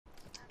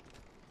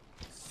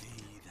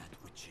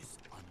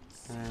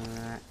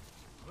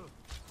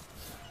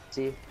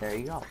See, there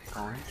you go.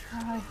 Going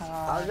try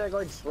hard. How's that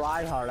going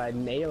try hard? I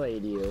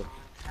meleeed you.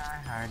 Try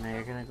hard. Now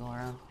you're gonna go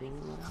around being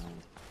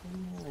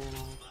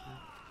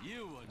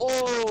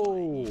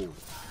Oh!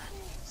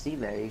 See,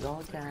 there you go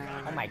again.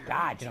 Oh my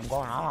god, dude, I'm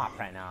going off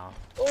right now.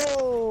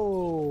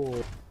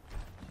 Oh!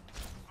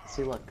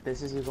 See, look,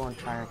 this is you going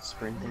try hard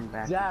sprinting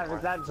back. Yeah,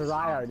 it's not try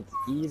hard. It's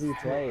easy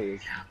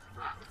plays.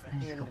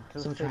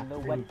 So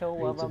Silhouette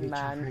of a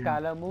man,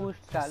 Scaramouche,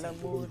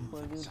 will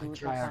you do the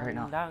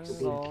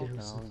fandango?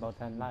 Thunderbolt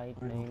and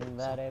lightning,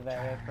 very,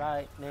 very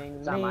frightening.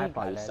 It's not my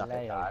fault you suck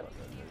at God.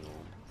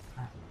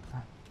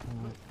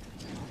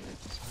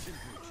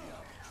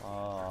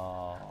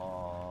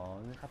 Oh,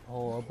 a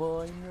poor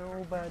boy,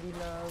 nobody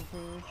loves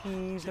him.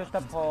 He's just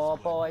a poor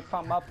boy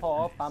from a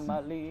poor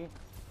family.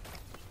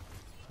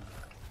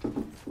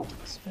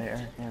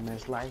 Spare him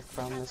his life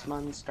from this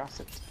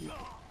monstrosity.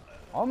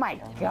 Oh my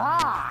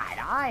god,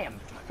 I am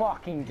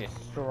fucking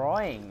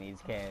destroying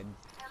these kids.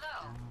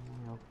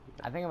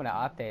 I think I'm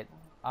gonna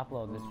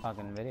upload this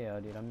fucking video,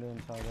 dude. I'm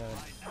doing so good.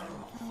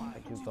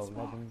 Let you go,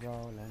 let him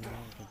go, let him go.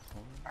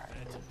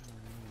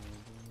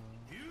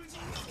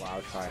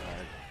 Wow, try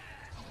hard.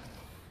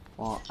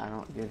 Well, I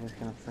don't. You're just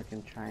gonna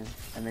freaking try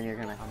and then you're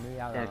gonna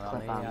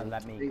clip on me.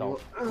 Let me go.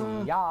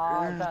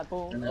 Yeah, that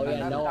boom. Oh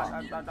yeah, no.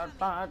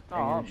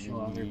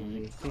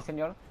 Si,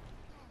 senor.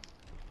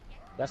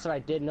 That's what I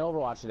did in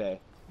Overwatch today.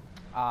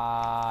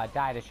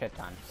 Died a shit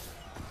ton.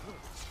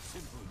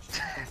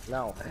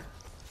 No.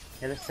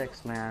 Hit a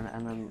 6-man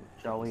and then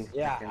Joey.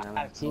 Yeah, I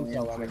had a team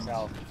kill by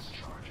myself.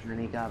 And then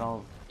he got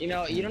all. You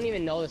know, you don't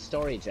even know the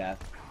story, Jeff.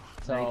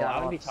 So I'm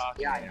gonna be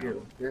talking. Yeah, I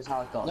do. Here's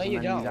how it goes. No, you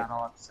don't. You got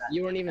all upset.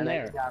 You weren't even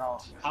there.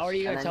 How are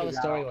you gonna tell the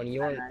story when you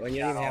don't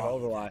even have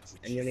Overwatch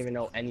and you don't even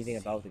know anything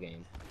about the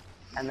game?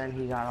 And then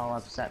he got all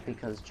upset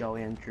because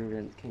Joey and Drew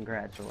didn't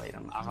congratulate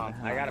him.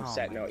 I got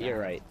upset. No, you're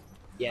right.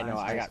 Yeah, no,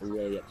 I got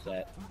really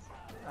upset.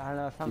 I don't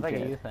know. It sounds like a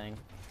you thing.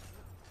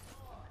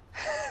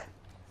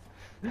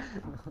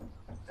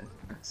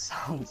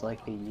 Sounds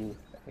like a you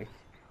thing.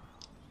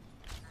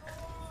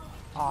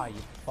 Oh,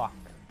 you fuck.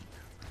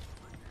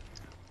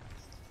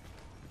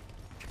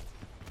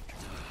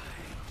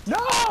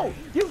 No!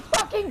 You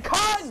fucking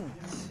cunt!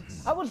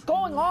 I was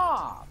going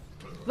off!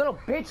 Little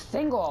bitch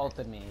single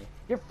ulted me.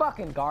 You're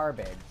fucking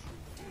garbage.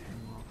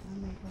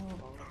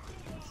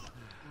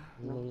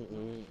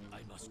 I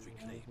must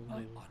reclaim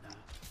my honor.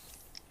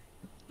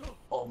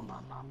 Oh,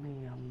 mamma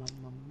mia,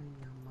 mamma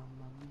mia,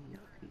 mamma mia.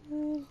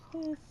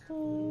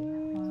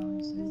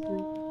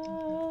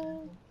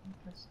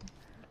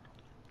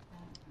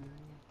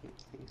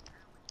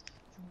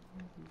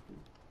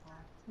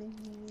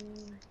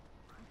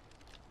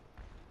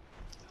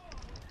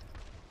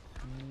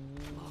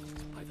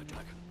 Marked by the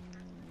dragon.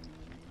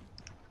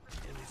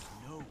 There is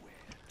nowhere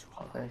to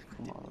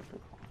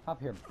hide. Up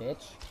here,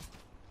 bitch.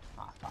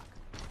 Ah, fuck.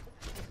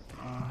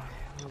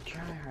 I'll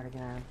try hard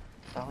again.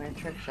 Thought we had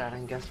trick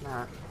shotting, guess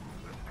not.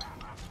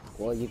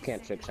 Well, you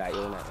can't trick shot.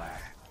 You're not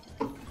last.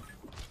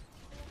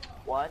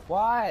 What?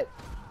 What?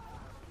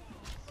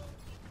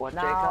 What,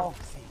 No. Jacob?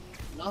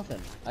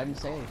 Nothing. I didn't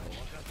say anything.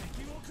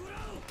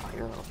 Oh,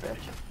 you're a little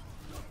bitch.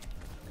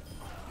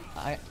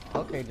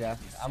 Okay, Jeff.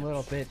 I'm a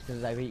little bitch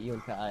because I beat you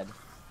in COD.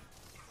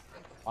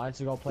 Why don't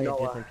you go play a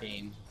different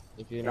game?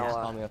 If you're not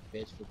call me a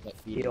bitch for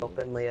beating He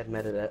openly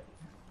admitted it.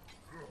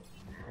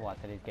 What,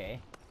 that he's gay?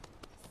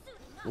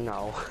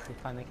 No. He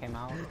finally came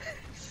out?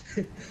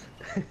 30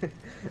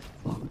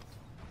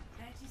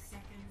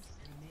 seconds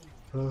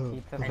remaining.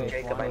 He took And it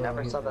Jacob, I one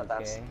never he said was that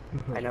that's. gay.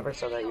 I never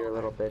said that you're a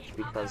little bitch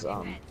because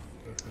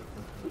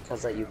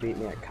that you beat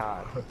me at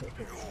COD.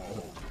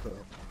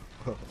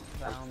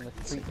 Down the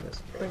street,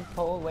 spring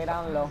pole, way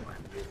down low.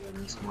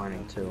 This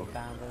morning too.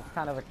 Down, it's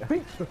kind of a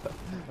creep.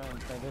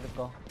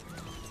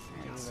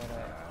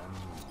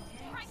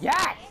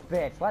 Yes,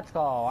 bitch, let's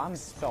go. I'm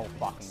so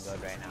fucking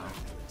good right now.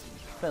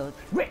 Philip,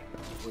 rip.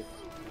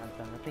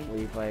 What are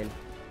you playing?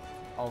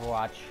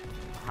 Overwatch,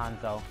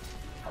 Hanzo.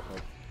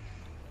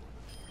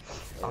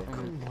 Oh,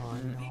 come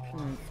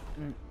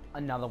on.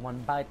 Another one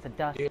bites the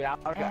dust. Dude, I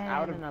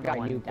would've another got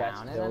one you down,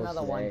 best and kills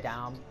another one today.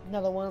 down.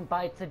 Another one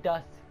bites the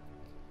dust.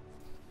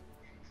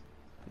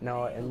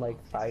 No, in like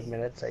 5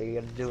 minutes, are you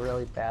gonna do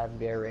really bad and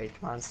be a rage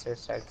monster,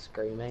 start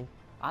screaming?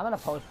 I'm gonna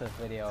post this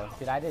video,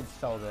 dude. I did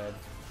so good.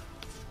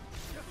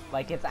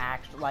 Like it's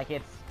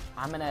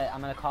I'm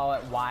gonna call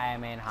it Why I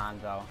Made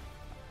Hanzo,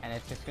 and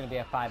it's just gonna be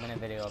a 5-minute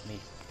video of me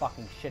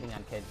fucking shitting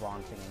on kids while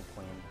I'm singing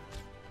Queen.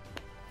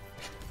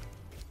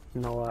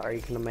 Noah, are you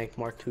gonna make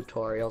more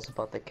tutorials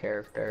about the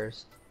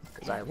characters?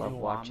 Because I love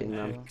watching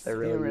them. They're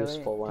Do you really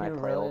useful when I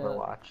play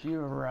Overwatch. Do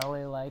you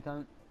really like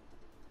them?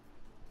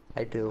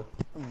 I do.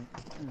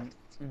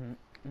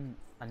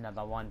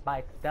 Another one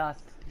bites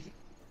dust.